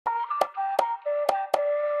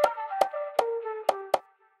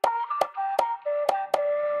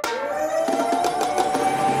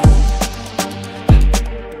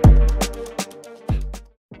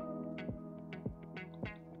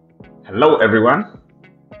Hello everyone,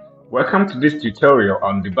 welcome to this tutorial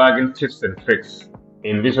on debugging tips and tricks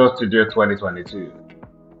in Visual Studio 2022.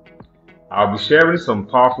 I'll be sharing some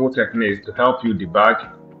powerful techniques to help you debug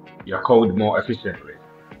your code more efficiently.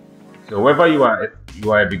 So whether you are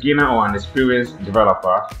a beginner or an experienced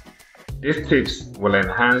developer, these tips will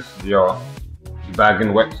enhance your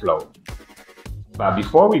debugging workflow. But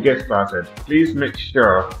before we get started, please make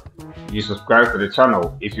sure you subscribe to the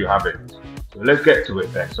channel if you haven't. So let's get to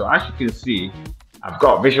it then. So as you can see, I've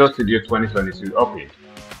got Visual Studio 2022 open.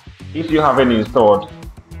 If you haven't installed,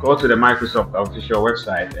 go to the Microsoft official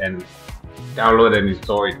website and download and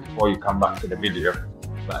install it before you come back to the video.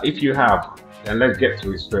 But if you have, then let's get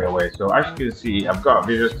to it straight away. So as you can see, I've got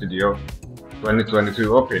Visual Studio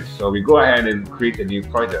 2022 open. So we go ahead and create a new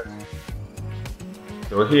project.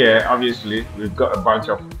 So here, obviously, we've got a bunch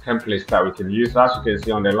of templates that we can use. As you can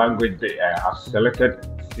see on the language bit, I've selected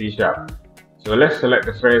C#. So let's select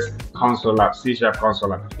the first C# console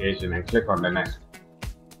application and click on the next.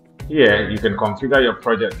 Here, you can configure your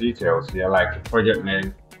project details here, like project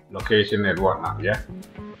name, location, and whatnot, yeah?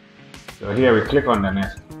 So here we click on the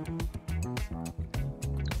next.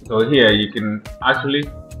 So here you can actually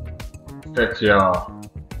set your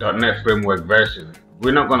 .NET Framework version.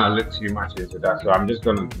 We're not gonna look too much into that, so I'm just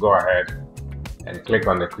gonna go ahead and click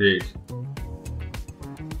on the create.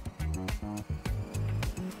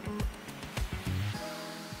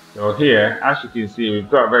 So here, as you can see, we've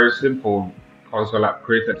got a very simple console app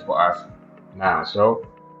created for us now. So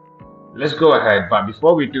let's go ahead, but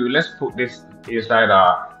before we do, let's put this inside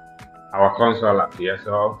our console app here.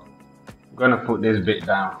 So I'm gonna put this bit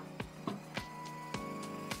down.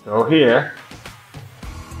 So here,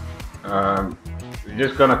 we're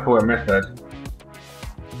just gonna put a method.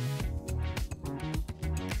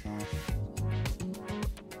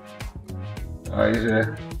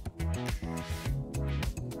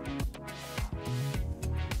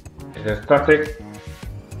 It's a static.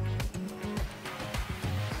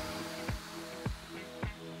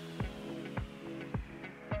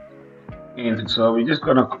 And so we're just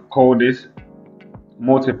gonna call this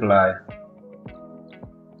multiply.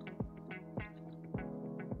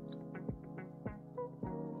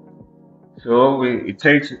 So it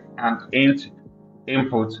takes an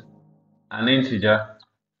input, an integer.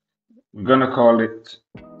 We're gonna call it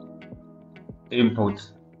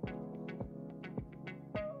input.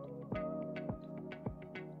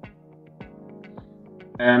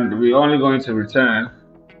 And we're only going to return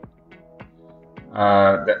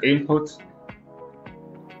the input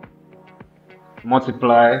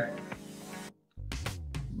multiply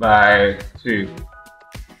by 2.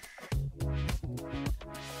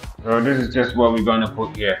 So this is just what we're going to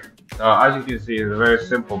put here. So as you can see, it's a very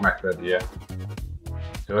simple method here.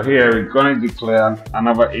 So here we're going to declare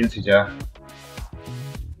another integer,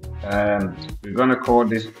 and we're going to call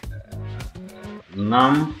this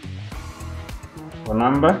num for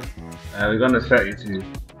number, and we're going to set it to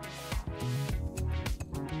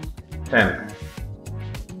 10.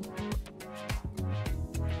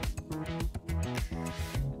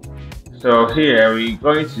 So here we're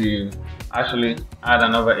going to actually add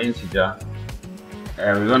another integer,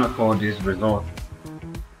 and we're going to call this result,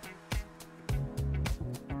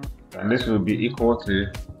 and this will be equal to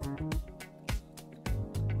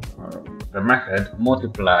the method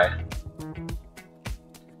multiply.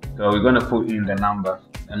 So we're going to put in the number,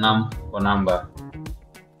 the num for number.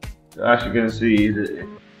 So as you can see,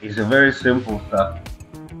 it's a very simple stuff.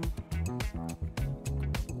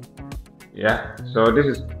 Yeah, so this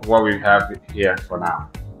is what we have here for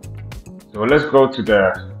now. So let's go to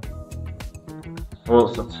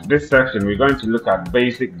this section. We're going to look at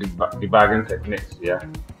basic debugging techniques. Yeah.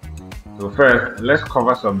 So first, let's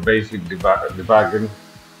cover some basic debugging.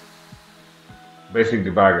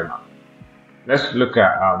 Let's look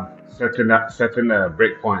at setting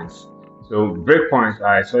breakpoints. So breakpoints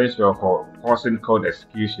are essential for pausing code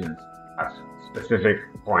executions at specific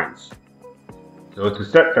points. So to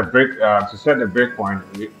set the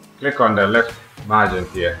breakpoint, we click on the left margin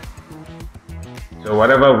here. So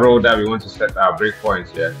whatever row that we want to set our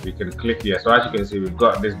breakpoints here, we can click here. So as you can see, we've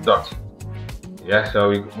got this dot. Yeah,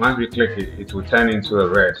 so once we click it, it will turn into a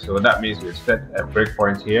red. So that means we've set a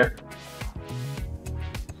breakpoint here.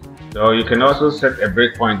 So you can also set a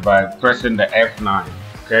breakpoint by pressing the F9.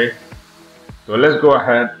 Okay. So let's go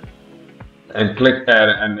ahead and click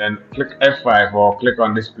click F5 or click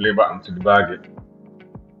on this play button to debug it.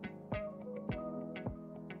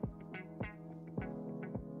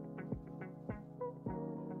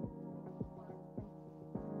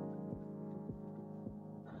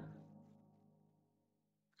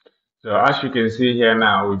 So as you can see here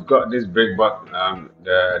now, we've got this break button,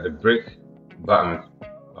 the break button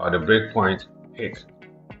or the breakpoint hit.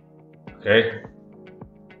 Okay.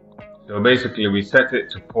 So basically, we set it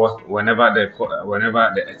to pause whenever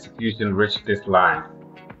the execution reaches this line.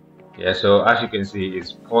 Yeah. So as you can see,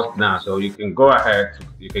 it's paused now. So you can go ahead.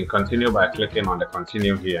 You can continue by clicking on the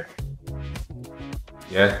continue here.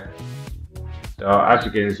 Yeah. So as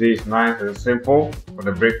you can see, it's nice and simple for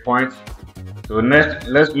the breakpoint. So next,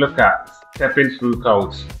 let's look at stepping through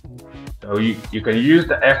codes. So you can use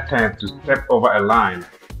the F10 to step over a line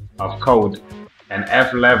of code and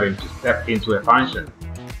F11 to step into a function.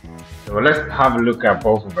 So let's have a look at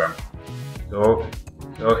both of them. So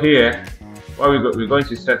here, what we're going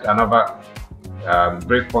to set another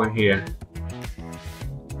breakpoint here.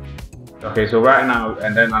 Okay, so right now,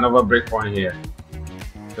 and then another breakpoint here.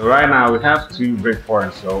 So right now we have two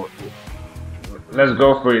breakpoints. So let's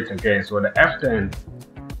go through it again. So the F10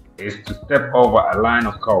 is to step over a line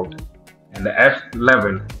of code, and the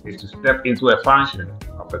F11 is to step into a function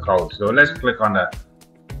of the code. So let's click on that.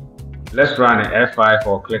 Let's run an F5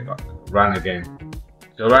 or click on run again.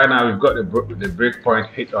 So right now we've got the breakpoint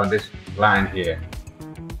hit on this line here.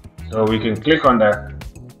 So we can click on the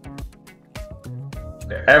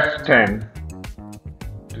F10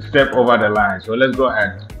 to step over the line. So let's go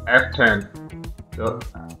ahead, F10. So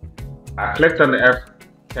I clicked on the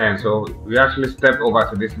F10, so we actually stepped over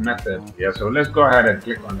to this method. Yeah, so let's go ahead and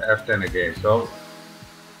click on the F10 again. So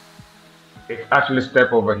it actually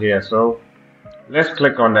stepped over here. So let's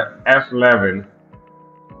click on the F11.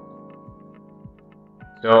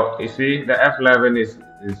 So you see the F11 is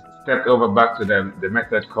stepped over back to the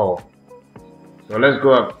method call. So let's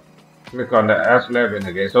go up, click on the F11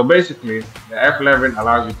 again. So basically the F11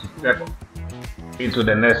 allows you to step into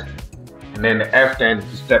the next, and then the F10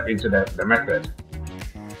 to step into the method.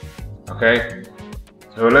 Okay,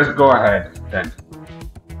 so let's go ahead then.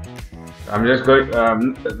 I'm just going,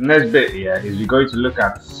 next bit here is we're going to look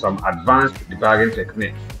at some advanced debugging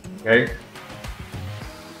techniques. Okay,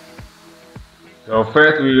 so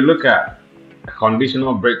first we will look at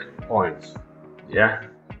conditional breakpoints. Yeah,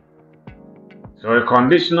 so the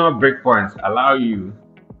conditional breakpoints allow you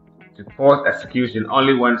to pause execution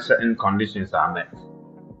only when certain conditions are met.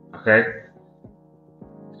 Okay,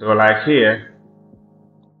 so like here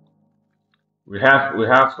we have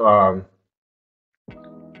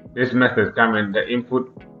this method coming, the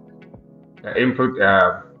input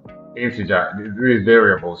integer, this is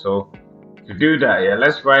variable. So to do that, yeah,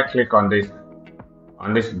 let's right click on this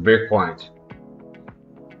breakpoint.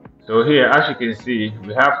 So here, as you can see,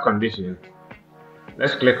 we have conditions.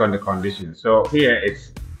 Let's click on the condition. So here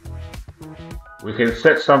we can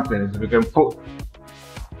set something. We can put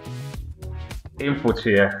input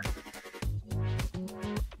here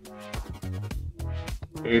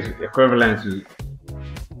is equivalent to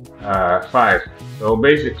 5. So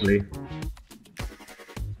basically,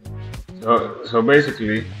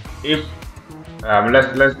 if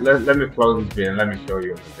let me close this bit and let me show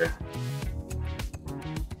you. Okay.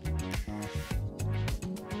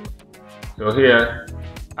 So here,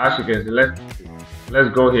 as you can see, let's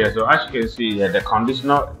go here. So as you can see here, the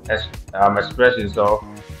conditional expression. So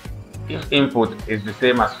if input is the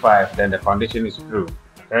same as 5, then the condition is true.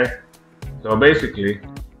 Okay. So basically,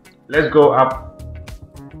 let's go up.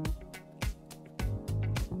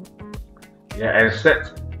 Yeah, and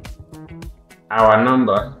set our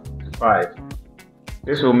number to 5.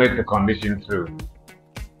 This will make the condition true.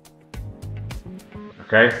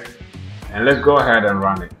 Okay, and let's go ahead and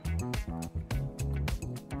run it.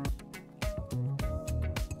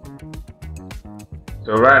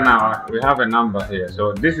 So right now we have a number here.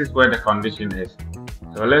 So this is where the condition is.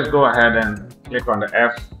 So let's go ahead and click on the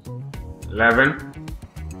F11.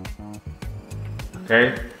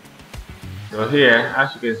 Okay. So here,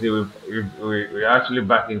 as you can see, we're actually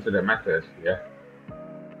back into the method. Yeah.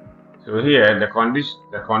 So here, the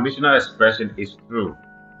conditional expression is true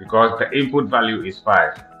because the input value is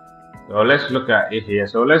 5. So let's look at it here.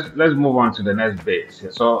 So let's move on to the next bit.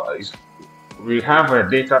 So we have a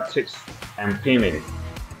data types and pinning.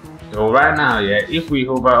 So right now, yeah, if we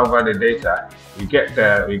hover over the data, we get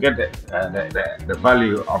the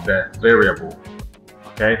value of the variable.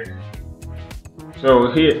 Okay.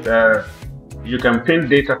 So here. You can pin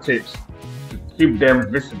data types to keep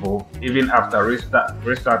them visible even after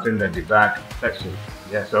restarting the debug section.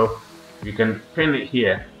 Yeah, so you can pin it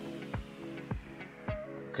here.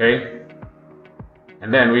 Okay,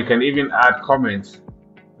 and then we can even add comments.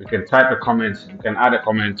 We can type a comment. You can add a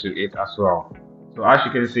comment to it as well. So as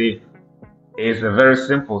you can see, it's a very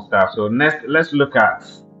simple stuff. So next, let's look at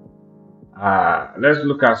Let's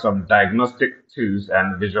look at some diagnostic tools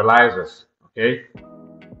and visualizers. Okay,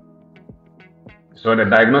 so the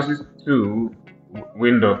diagnosis tool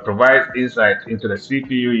window provides insight into the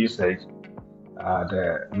CPU usage,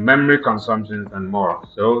 the memory consumptions, and more.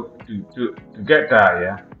 So to get that,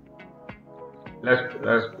 yeah,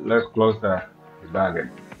 let's close the debugging.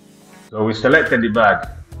 So we select the debug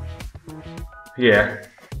here,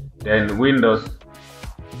 then Windows.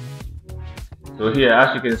 So here,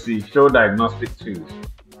 as you can see, show diagnostic tools.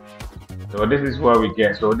 So this is what we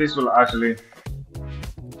get. So this will actually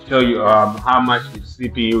show you how much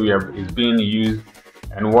CPU is being used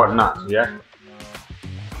and whatnot. Yeah.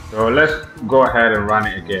 So let's go ahead and run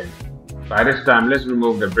it again. By this time, let's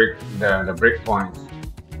remove the breakpoints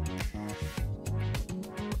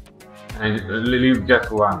and leave just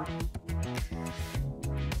one.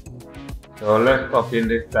 So let's copy in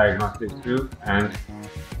this diagnostic tool and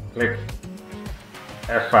click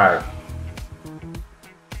F5.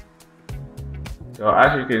 So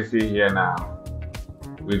as you can see here now,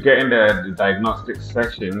 we're getting the diagnostic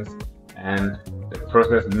sections and the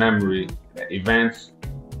process memory, the events,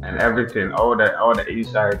 and everything, all the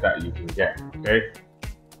insights that you can get. Okay,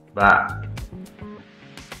 but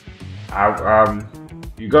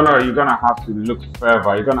you're gonna have to look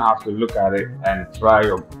further. You're gonna have to look at it and try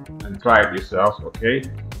it yourself. Okay,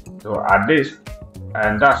 so at this,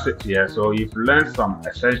 and that's it here. So you've learned some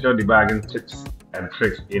essential debugging tips and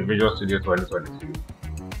tricks in Visual Studio 2022.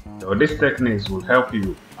 So these techniques will help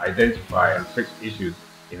you identify and fix issues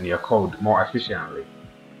in your code more efficiently.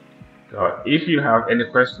 So if you have any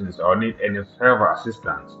questions or need any further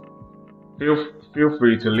assistance, feel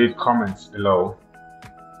free to leave comments below,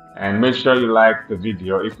 and make sure you like the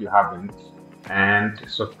video if you haven't, and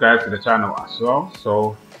subscribe to the channel as well.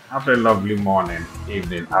 So have a lovely morning,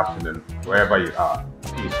 evening, afternoon, wherever you are.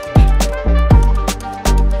 Peace.